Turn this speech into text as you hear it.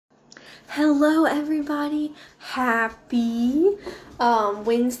Hello everybody, happy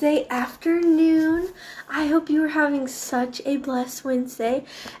Wednesday afternoon. I hope you are having such a blessed Wednesday,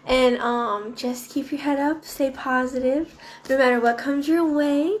 and just keep your head up, stay positive no matter what comes your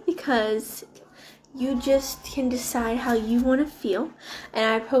way, because you just can decide how you want to feel,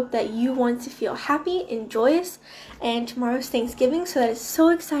 and I hope that you want to feel happy and joyous. And tomorrow's Thanksgiving, so that is so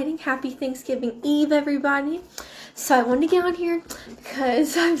exciting. Happy Thanksgiving Eve, everybody. So I wanted to get on here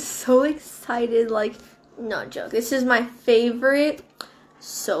because I'm so excited, like, no joke. This is my favorite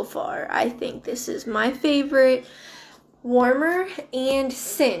so far. I think this is my favorite warmer and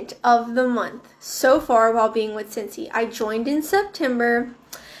scent of the month so far while being with Scentsy. I joined in September,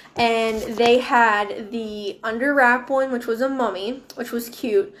 and they had the under wrap one, which was a mummy, which was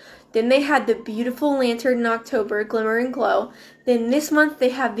cute. Then they had the beautiful lantern in October, Glimmer and Glow. Then this month they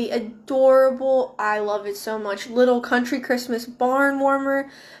have the adorable, I love it so much, little country Christmas barn warmer.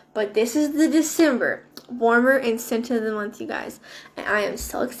 But this is the December warmer and scent of the month, you guys. And I am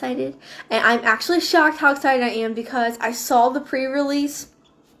so excited. And I'm actually shocked how excited I am because I saw the pre-release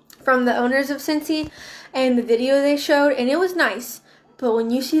from the owners of Scentsy and the video they showed, and it was nice. But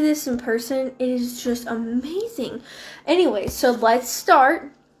when you see this in person, it is just amazing. Anyway, so let's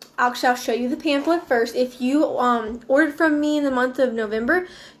start. Actually, I'll show you the pamphlet first. If you ordered from me in the month of November,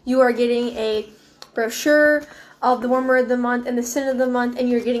 you are getting a brochure of the warmer of the month and the scent of the month, and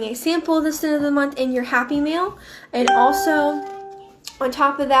you're getting a sample of the scent of the month in your Happy Mail. And also, on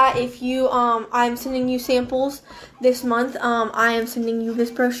top of that, if you, I'm sending you samples this month, I am sending you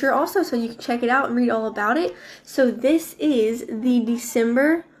this brochure also, so you can check it out and read all about it. So this is the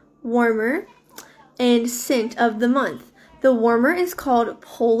December warmer and scent of the month. The warmer is called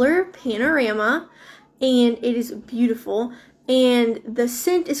Polar Panorama, and it is beautiful. And the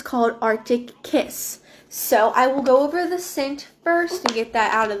scent is called Arctic Kiss. So I will go over the scent first and get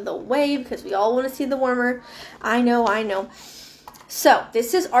that out of the way because we all want to see the warmer. I know. So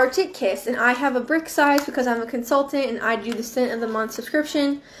this is Arctic Kiss, and I have a brick size because I'm a consultant and I do the scent of the month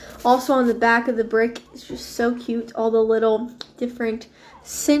subscription. Also on the back of the brick, it's just so cute, all the little different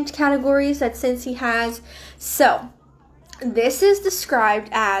scent categories that Scentsy has. So this is described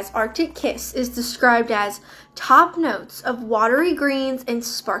as, Arctic Kiss is described as top notes of watery greens and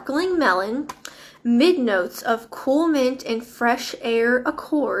sparkling melon, mid notes of cool mint and fresh air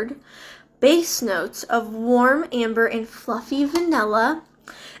accord, base notes of warm amber and fluffy vanilla,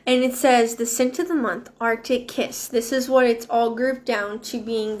 and it says the scent of the month, Arctic Kiss. This is what it's all grouped down to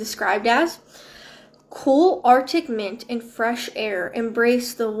being described as. Cool Arctic mint and fresh air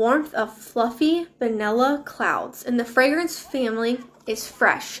embrace the warmth of fluffy vanilla clouds, and the fragrance family is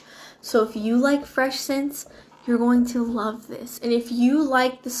fresh. So if you like fresh scents, you're going to love this. And if you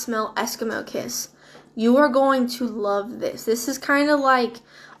like the smell Eskimo Kiss, you are going to love this. This is kind of like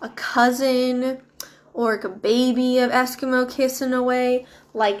a cousin or like a baby of Eskimo Kiss in a way.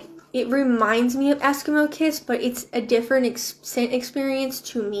 Like, it reminds me of Eskimo Kiss, but it's a different scent experience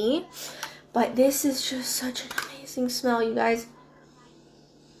to me. But this is just such an amazing smell, you guys.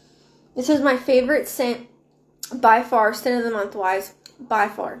 This is my favorite scent by far, scent of the month wise, by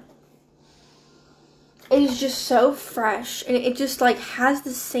far. It is just so fresh, and it just like has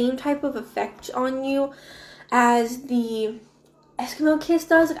the same type of effect on you as the Eskimo Kiss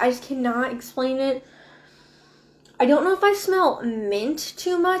does. I just cannot explain it. I don't know if I smell mint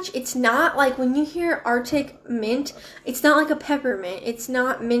too much. It's not like, when you hear Arctic mint, it's not like a peppermint. It's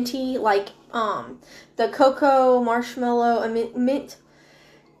not minty like the cocoa, marshmallow, mint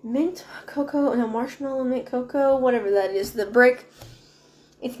cocoa, no, marshmallow, mint cocoa, whatever that is, the brick.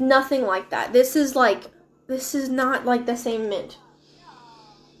 It's nothing like that. This is not like the same mint.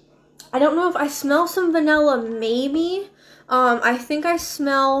 I don't know if I smell some vanilla, maybe. I think I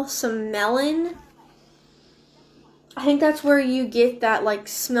smell some melon. I think that's where you get that like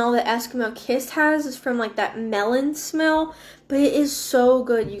smell that Eskimo Kiss has, is from like that melon smell. But it is so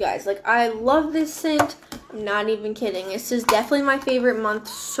good, you guys. Like, I love this scent. I'm not even kidding. This is definitely my favorite month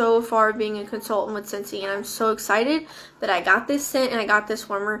so far being a consultant with Scentsy, and I'm so excited that I got this scent and I got this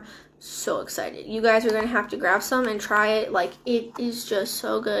warmer. So excited. You guys are going to have to grab some and try it. Like, it is just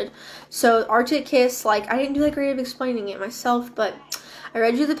so good. So Arctic Kiss, like, I didn't do that great of explaining it myself, but I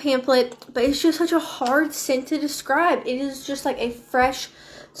read you the pamphlet, but it's just such a hard scent to describe. It is just like a fresh,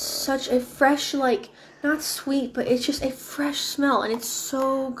 such a fresh, like, not sweet, but it's just a fresh smell, and it's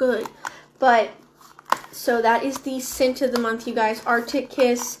so good. But, so that is the scent of the month, you guys. Arctic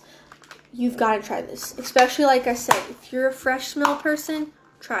Kiss. You've got to try this. Especially, like I said, if you're a fresh smell person,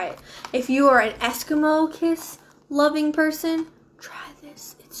 try it. If you are an Eskimo Kiss loving person, try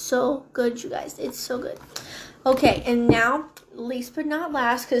this. It's so good, you guys. It's so good. Okay, and now least but not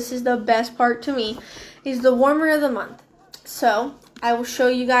last, because this is the best part to me, is the warmer of the month. So I will show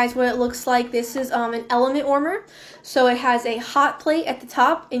you guys what it looks like. This is an element warmer. So it has a hot plate at the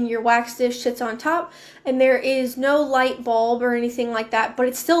top and your wax dish sits on top, and there is no light bulb or anything like that, but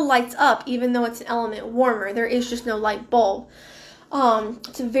it still lights up even though it's an element warmer. There is just no light bulb.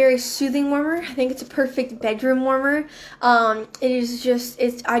 It's a very soothing warmer. I think it's a perfect bedroom warmer. It is just,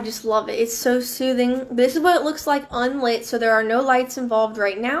 I just love it. It's so soothing. This is what it looks like unlit, so there are no lights involved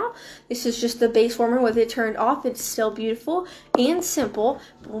right now. This is just the base warmer with it turned off. It's still beautiful and simple.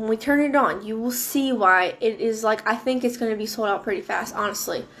 But when we turn it on, you will see why it is like, I think it's going to be sold out pretty fast,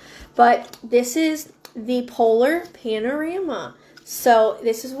 honestly. But this is the Polar Panorama. So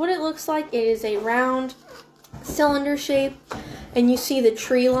this is what it looks like. It is a round cylinder shape, and you see the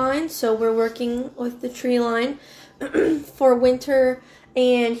tree line, so we're working with the tree line for winter.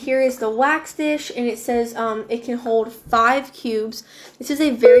 And here is the wax dish, and it says it can hold 5 cubes. This is a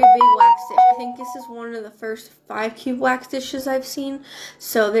very big wax dish. I think this is one of the first 5-cube wax dishes I've seen.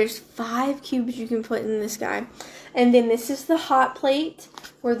 So there's 5 cubes you can put in this guy. And then this is the hot plate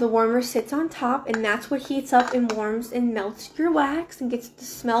where the warmer sits on top, and that's what heats up and warms and melts your wax and gets the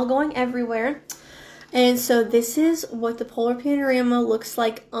smell going everywhere. And so this is what the Polar Panorama looks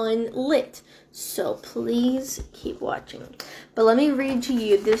like unlit. So please keep watching. But let me read to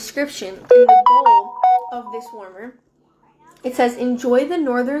you the description and the goal of this warmer. It says, enjoy the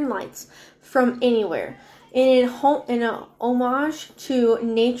northern lights from anywhere. In a homage to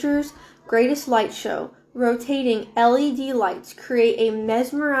nature's greatest light show, rotating LED lights create a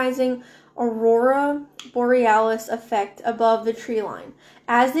mesmerizing aurora borealis effect above the tree line.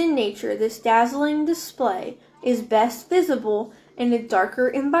 As in nature, this dazzling display is best visible in a darker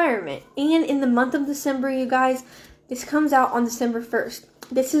environment. And in the month of December, you guys, this comes out on December 1st.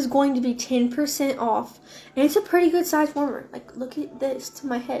 This is going to be 10% off. And it's a pretty good size warmer. Like, look at this to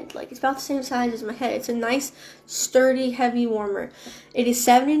my head. Like, it's about the same size as my head. It's a nice, sturdy, heavy warmer. It is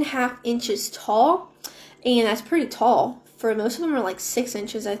 7.5 inches tall. And that's pretty tall. For most of them are like 6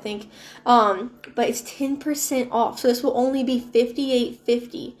 inches, I think. But it's 10% off. So this will only be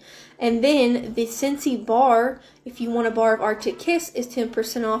 $58.50. And then the Scentsy bar, if you want a bar of Artic Kiss, is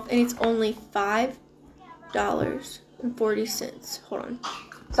 10% off. And it's only $5.40. Hold on.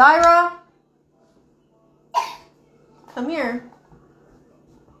 Zyra! Come here.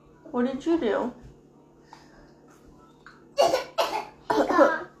 What did you do?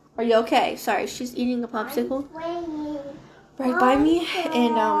 Are you okay? Sorry, she's eating a popsicle right by me,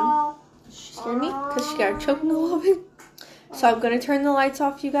 and she scared me because she got choking a little bit. So I'm gonna turn the lights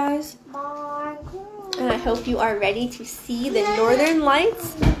off, you guys, and I hope you are ready to see the northern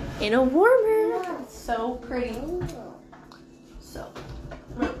lights in a warmer. It's so pretty. So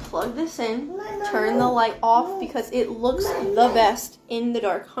I'm gonna plug this in, turn the light off because it looks the best in the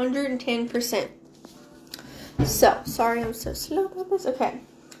dark, 110%. So sorry, I'm so slow about this. Okay,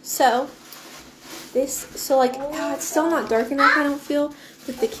 so it's still not dark enough, I don't feel,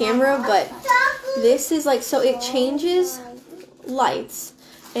 with the camera, but this is like, so it changes lights,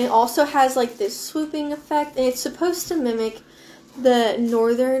 and it also has like this swooping effect, and it's supposed to mimic the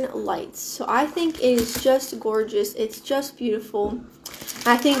northern lights. So I think it is just gorgeous. It's just beautiful.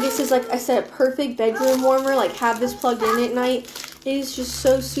 I think this is, like I said, a perfect bedroom warmer. Like, have this plugged in at night. It is just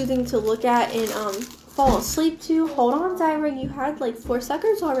so soothing to look at and fall asleep to. Hold on, Zyra, you had like 4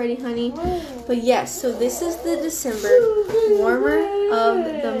 suckers already, honey. But yes, so this is the December warmer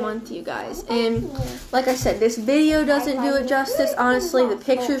of the month, you guys. And like I said, this video doesn't do it justice. Honestly, the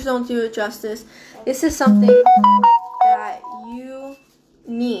pictures don't do it justice. This is something that you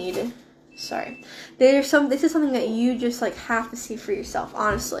need. Sorry. This is something that you just like have to see for yourself,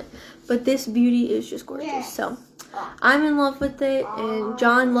 honestly. But this beauty is just gorgeous. So I'm in love with it, and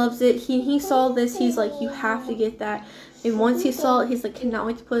John loves it. He saw this. He's like, you have to get that. And once he saw it, he's like, cannot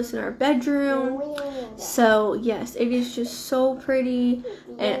wait to put this in our bedroom. So yes, it is just so pretty,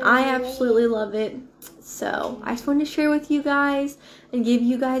 and I absolutely love it. So I just wanted to share with you guys and give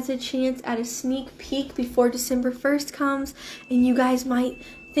you guys a chance at a sneak peek before December 1st comes, and you guys might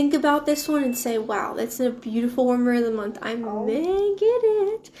think about this one and say, wow, that's a beautiful warmer of the month. I may get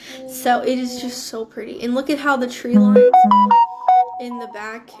it. So it is just so pretty. And look at how the tree lines in the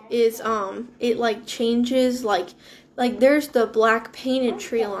back is, it like changes, like there's the black painted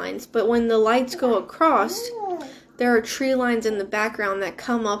tree lines, but when the lights go across, there are tree lines in the background that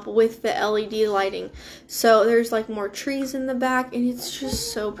come up with the LED lighting. So there's like more trees in the back, and it's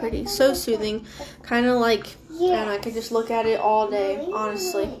just so pretty, so soothing, kind of like, and I could just look at it all day,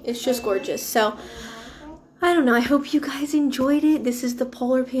 honestly. It's just gorgeous. So I don't know, I hope you guys enjoyed it. This is the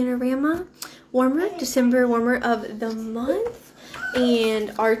Polar Panorama warmer, December warmer of the month.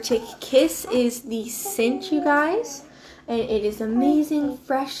 And Artic Kiss is the scent, you guys. And it is amazing,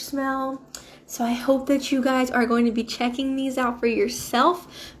 fresh smell. So I hope that you guys are going to be checking these out for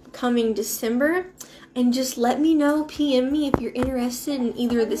yourself coming December. And just let me know, PM me if you're interested in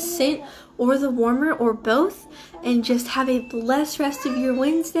either the scent or the warmer or both. And just have a blessed rest of your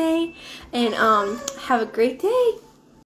Wednesday. And have a great day.